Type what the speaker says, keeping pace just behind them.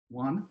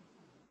One,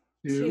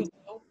 Two,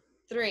 two.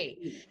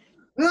 three.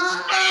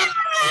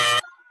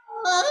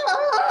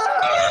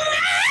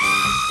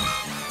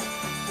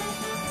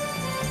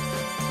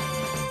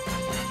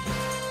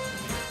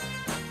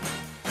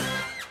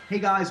 Hey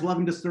guys,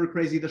 welcome to Stir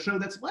Crazy, the show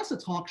that's less a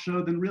talk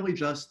show than really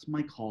just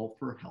my call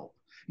for help.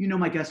 You know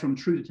my guest from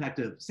True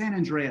Detective, San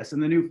Andreas,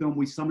 and the new film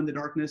We Summon the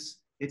Darkness.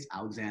 It's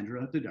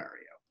Alexandra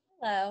Daddario.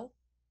 Hello.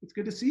 It's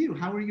good to see you.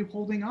 How are you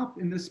holding up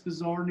in this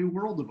bizarre new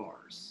world of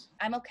ours?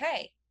 I'm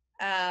okay.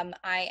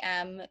 I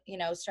am,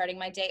 starting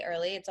my day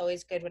early. It's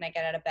always good when I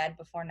get out of bed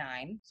before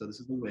 9. So this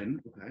is the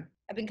win, okay.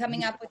 I've been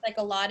coming up with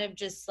a lot of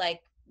just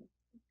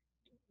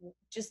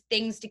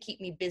things to keep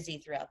me busy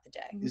throughout the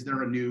day. Is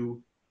there a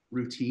new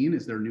routine?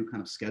 Is there a new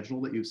kind of schedule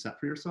that you've set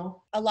for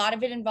yourself? A lot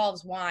of it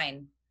involves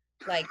wine.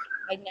 I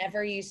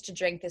never used to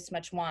drink this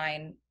much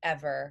wine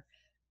ever,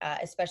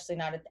 especially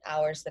not at the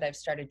hours that I've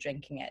started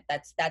drinking it.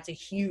 That's a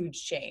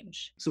huge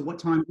change. So what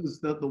time does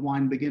the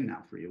wine begin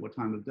now for you? What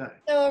time of day?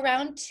 So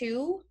around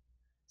 2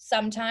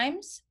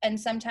 sometimes, and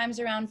sometimes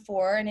around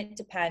 4, and it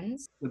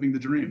depends. Living the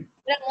dream.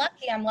 But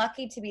I'm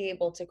lucky to be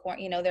able to,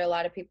 there are a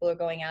lot of people who are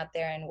going out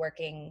there and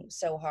working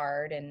so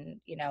hard, and,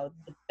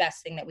 the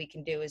best thing that we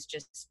can do is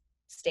just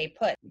stay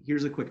put.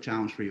 Here's a quick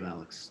challenge for you,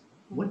 Alex.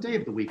 What day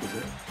of the week is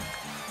it?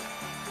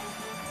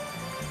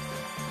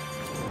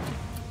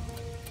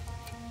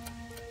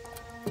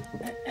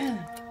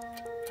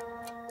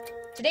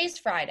 Today's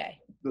Friday.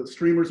 The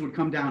streamers would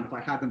come down if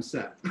I had them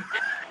set.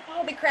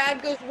 Oh, the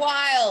crowd goes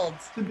wild.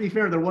 To be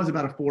fair, there was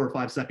about a 4 or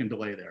 5 second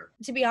delay there.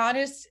 To be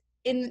honest,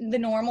 in the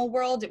normal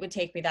world, it would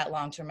take me that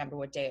long to remember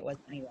what day it was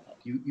anyway.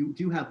 You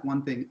do have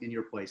one thing in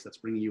your place that's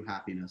bringing you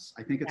happiness.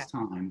 I think it's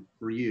time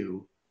for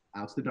you,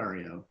 Alex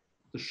Daddario,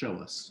 to show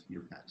us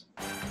your pet.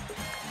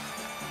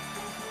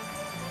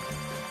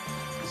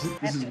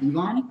 This is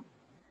Levon?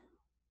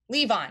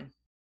 Levon.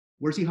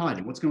 Where's he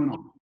hiding? What's going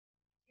on?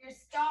 You're a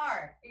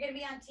star. You're going to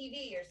be on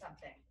TV or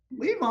something.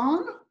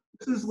 Levon?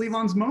 This is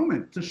Levon's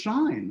moment to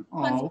shine.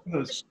 Oh,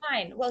 to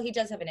shine. Well, he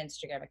does have an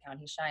Instagram account.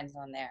 He shines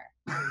on there.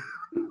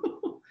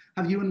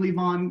 Have you and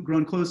Levon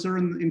grown closer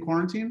in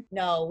quarantine?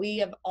 No, we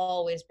have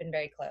always been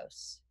very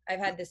close. I've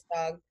had this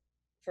dog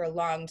for a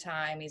long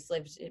time. He's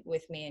lived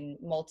with me in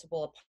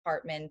multiple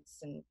apartments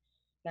and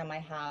now my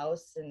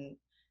house. And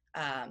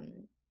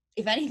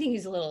if anything,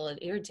 he's a little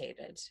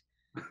irritated.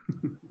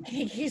 I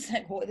think he's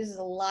like, well, this is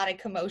a lot of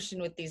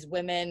commotion with these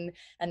women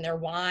and their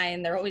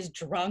wine. They're always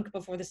drunk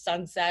before the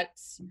sun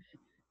sets.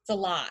 It's a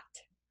lot.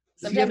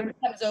 Sometimes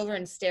he comes over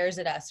and stares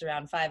at us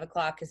around 5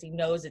 o'clock because he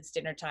knows it's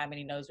dinner time and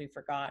he knows we've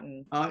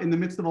forgotten. In the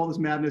midst of all this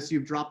madness,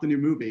 you've dropped a new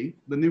movie.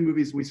 The new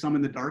movie is We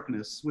Summon the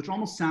Darkness, which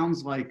almost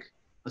sounds like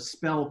a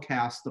spell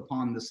cast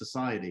upon the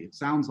society. It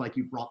sounds like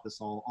you brought this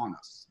all on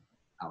us.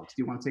 Alex,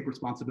 do you want to take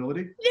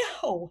responsibility?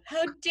 No,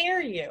 how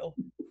dare you?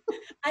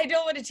 I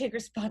don't want to take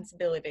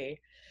responsibility,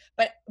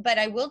 but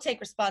I will take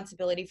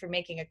responsibility for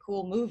making a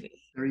cool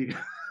movie. There you go.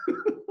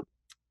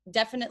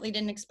 Definitely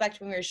didn't expect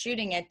when we were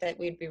shooting it that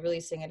we'd be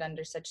releasing it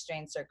under such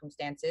strange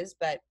circumstances,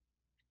 but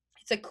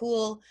it's a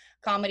cool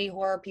comedy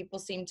horror. People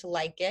seem to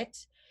like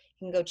it.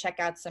 You can go check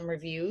out some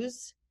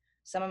reviews.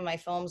 Some of my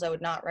films I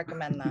would not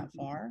recommend that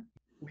for.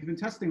 We've been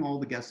testing all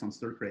the guests on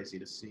Stir Crazy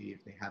to see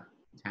if they have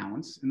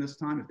talents in this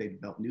time, if they've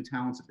developed new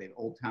talents, if they have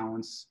old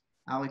talents.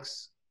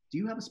 Alex, do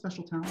you have a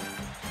special talent?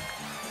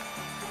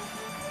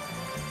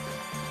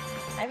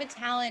 I have a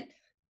talent.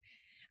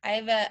 I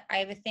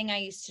have a thing I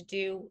used to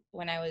do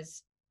when I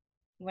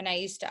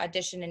used to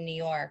audition in New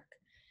York,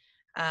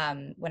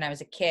 when I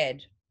was a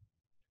kid.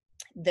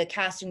 The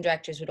casting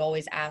directors would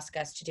always ask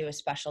us to do a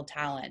special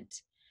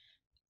talent,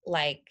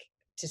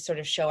 to sort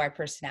of show our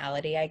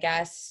personality, I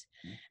guess.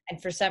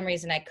 And for some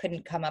reason, I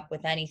couldn't come up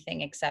with anything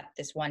except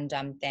this one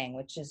dumb thing,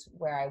 which is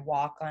where I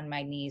walk on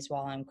my knees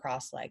while I'm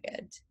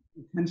cross-legged.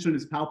 The tension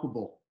is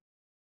palpable.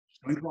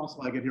 Going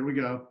cross-legged, here we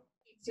go.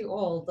 Too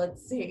old.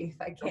 Let's see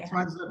if I can.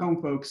 Try this at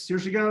home, folks. Here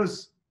she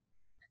goes.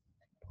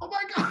 Oh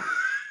my God.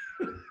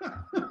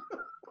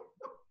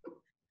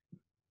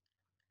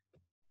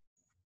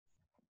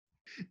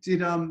 Did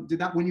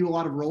that win you a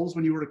lot of roles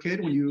when you were a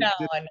kid?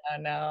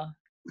 No.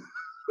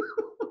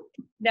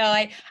 No,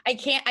 I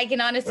can't. I can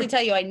honestly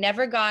tell you, I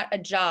never got a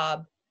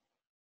job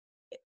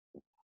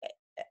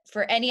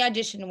for any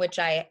audition in which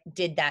I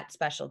did that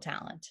special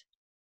talent.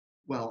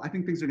 Well, I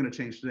think things are going to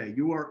change today.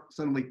 You are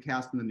suddenly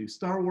cast in the new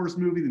Star Wars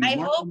movie. I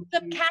hope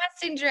the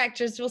casting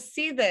directors will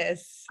see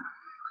this.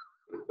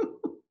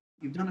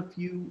 You've done a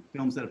few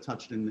films that have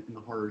touched in the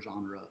horror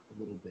genre a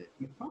little bit.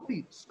 You've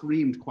probably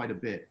screamed quite a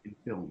bit in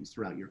films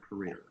throughout your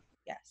career.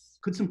 Yes.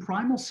 Could some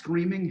primal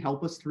screaming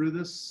help us through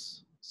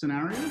this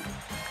scenario?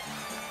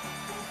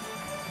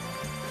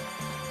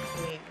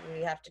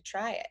 We have to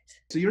try it.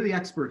 So you're the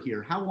expert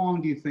here. How long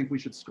do you think we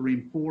should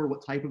scream for?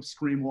 What type of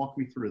scream? Walk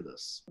me through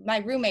this. My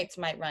roommates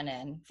might run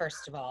in,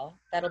 first of all.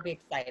 That'll be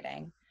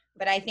exciting.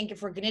 But I think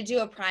if we're going to do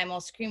a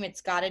primal scream,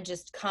 it's got to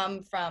just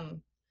come from,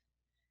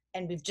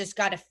 and we've just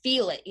got to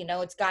feel it.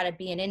 It's got to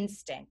be an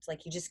instinct.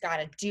 You just got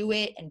to do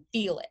it and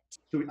feel it.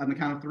 So on the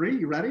count of 3,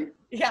 you ready?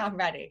 Yeah, I'm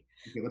ready.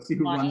 Okay, let's see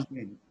who runs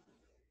in.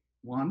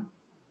 1,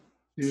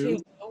 2.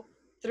 2,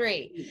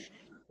 3.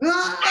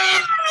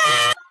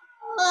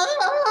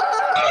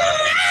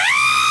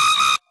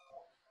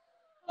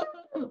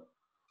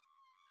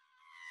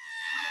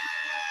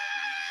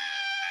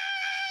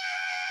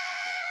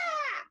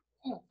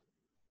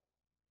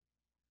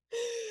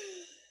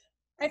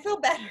 I feel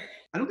better.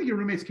 I don't think your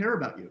roommates care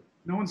about you.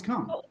 No one's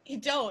come. Oh, you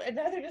don't, and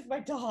neither does my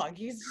dog.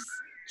 He's just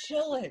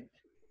chilling.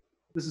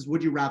 This is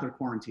Would You Rather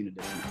Quarantine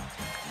Edition.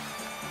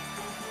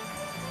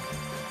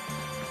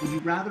 Would you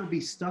rather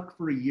be stuck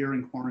for a year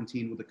in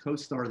quarantine with a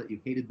co-star that you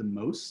hated the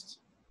most,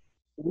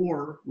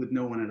 or with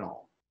no one at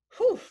all?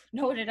 Whew,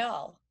 no one at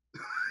all.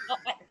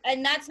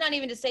 And that's not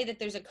even to say that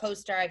there's a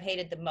co-star I've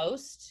hated the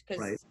most,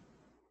 Right.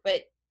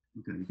 But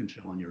Okay, you can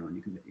chill on your own.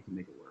 You can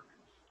make it work.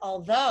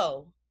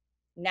 Although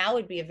now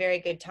would be a very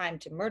good time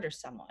to murder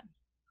someone.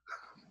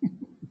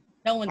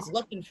 No one's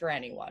looking for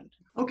anyone.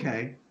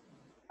 Okay,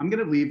 I'm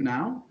gonna leave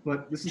now,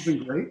 but this has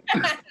been great.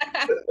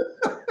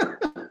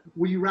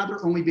 Would you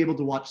rather only be able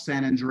to watch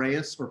San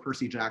Andreas or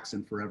Percy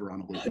Jackson forever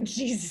on a loop? Oh,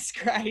 Jesus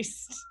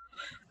Christ.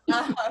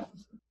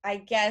 I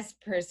guess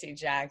Percy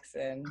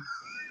Jackson.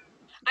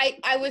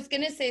 I was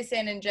gonna say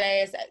San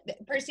Andreas.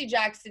 Percy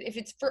Jackson, if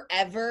it's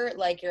forever,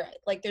 like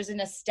there's a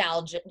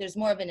nostalgia, there's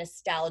more of a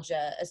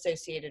nostalgia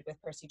associated with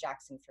Percy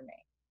Jackson for me.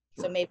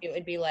 So maybe it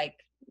would be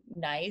like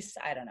nice.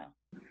 I don't know.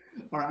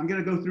 All right, I'm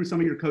gonna go through some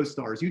of your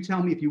co-stars. You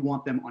tell me if you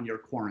want them on your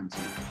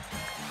quarantine.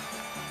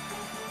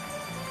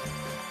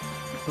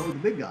 So the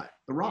big guy,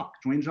 The Rock,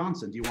 Dwayne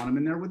Johnson. Do you want him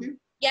in there with you?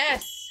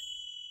 Yes.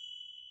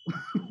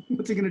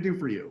 What's he gonna do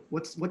for you?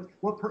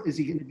 Is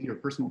he gonna be your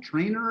personal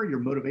trainer, your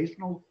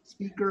motivational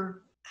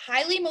speaker?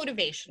 Highly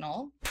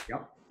motivational.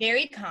 Yep.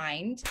 Very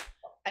kind.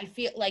 I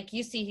feel like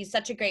he's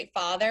such a great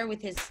father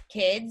with his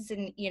kids,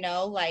 and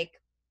like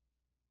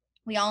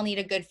we all need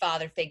a good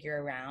father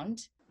figure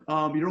around.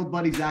 Your old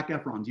buddy Zac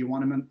Efron. Do you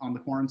want him on the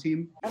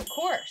quarantine? Of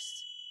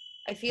course.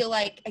 I feel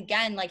like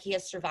again, like he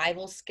has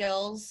survival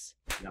skills.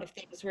 Yep. If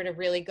things were to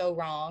really go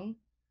wrong.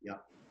 Yeah.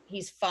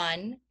 He's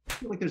fun. I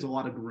feel like there's a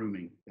lot of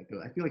grooming. I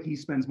feel like he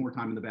spends more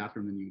time in the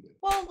bathroom than you do.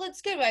 Well,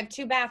 that's good. I have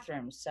 2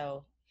 bathrooms,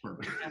 so.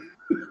 Perfect.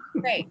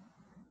 Great.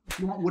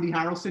 You want Woody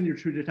Harrelson, your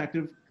True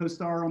Detective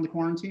co-star, on the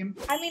quarantine?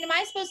 I mean, am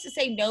I supposed to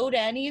say no to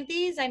any of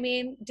these? I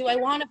mean, do I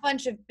want a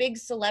bunch of big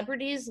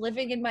celebrities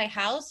living in my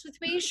house with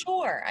me?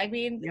 Sure. I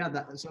mean. Yeah,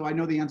 so I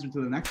know the answer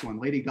to the next one.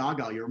 Lady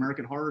Gaga, your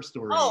American Horror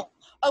Story. Oh,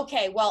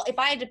 okay. Well, if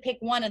I had to pick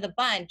one of the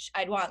bunch,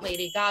 I'd want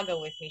Lady Gaga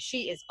with me.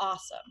 She is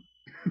awesome.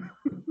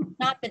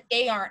 Not that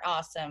they aren't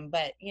awesome,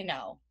 but,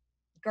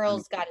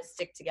 girls got to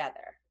stick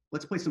together.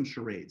 Let's play some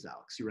charades,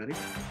 Alex. You ready?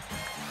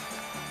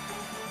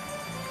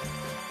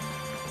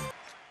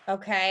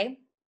 Okay.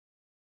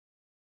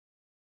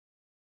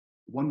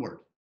 1 word.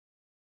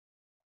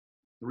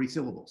 3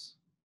 syllables.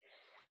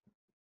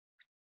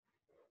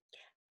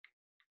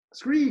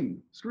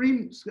 Screaming.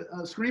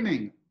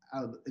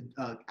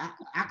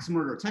 Axe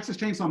murder. Texas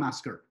Chainsaw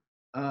Massacre.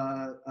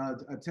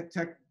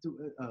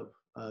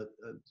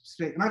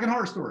 American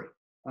Horror Story.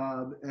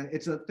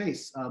 It's a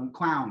face.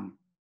 Clown.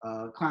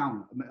 The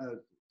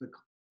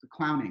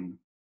clowning.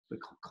 The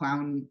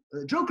clown.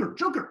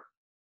 Joker.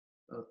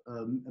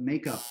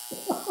 Makeup.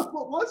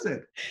 What was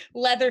it?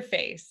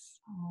 Leatherface.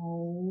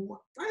 Oh,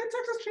 I had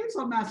Texas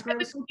Chainsaw Massacre.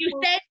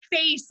 You said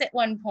face at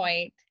one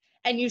point,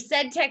 and you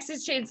said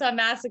Texas Chainsaw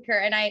Massacre,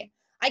 and I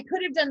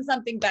could have done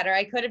something better.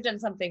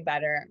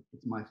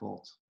 It's my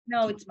fault.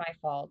 No, it's my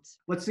fault.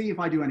 Let's see if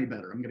I do any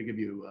better. I'm going to give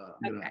you.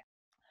 Okay.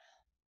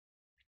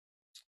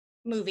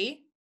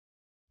 Movie.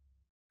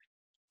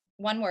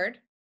 1 word.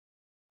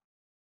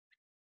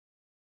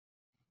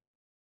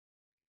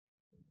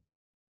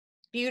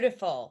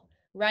 Beautiful.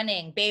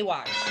 Running.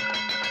 Baywatch.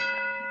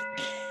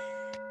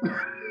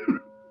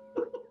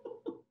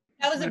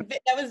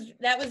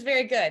 That was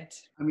very good.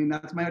 I mean,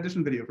 that's my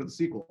audition video for the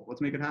sequel.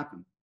 Let's make it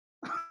happen.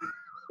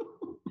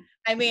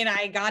 I mean,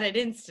 I got it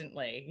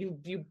instantly.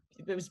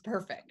 It was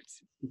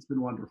perfect. It's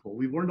been wonderful.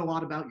 We've learned a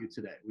lot about you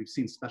today. We've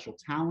seen special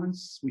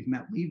talents. We've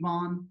met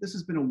Levon. This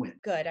has been a win.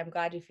 Good. I'm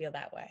glad you feel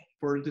that way.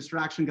 For a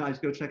distraction, guys,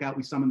 go check out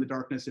We Summon the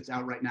Darkness. It's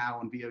out right now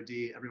on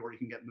VOD, everywhere you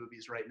can get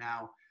movies right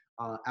now.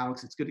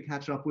 Alex, it's good to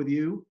catch up with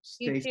you.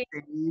 Stay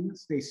sane,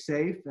 stay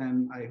safe,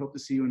 and I hope to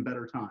see you in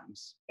better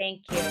times.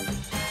 Thank you.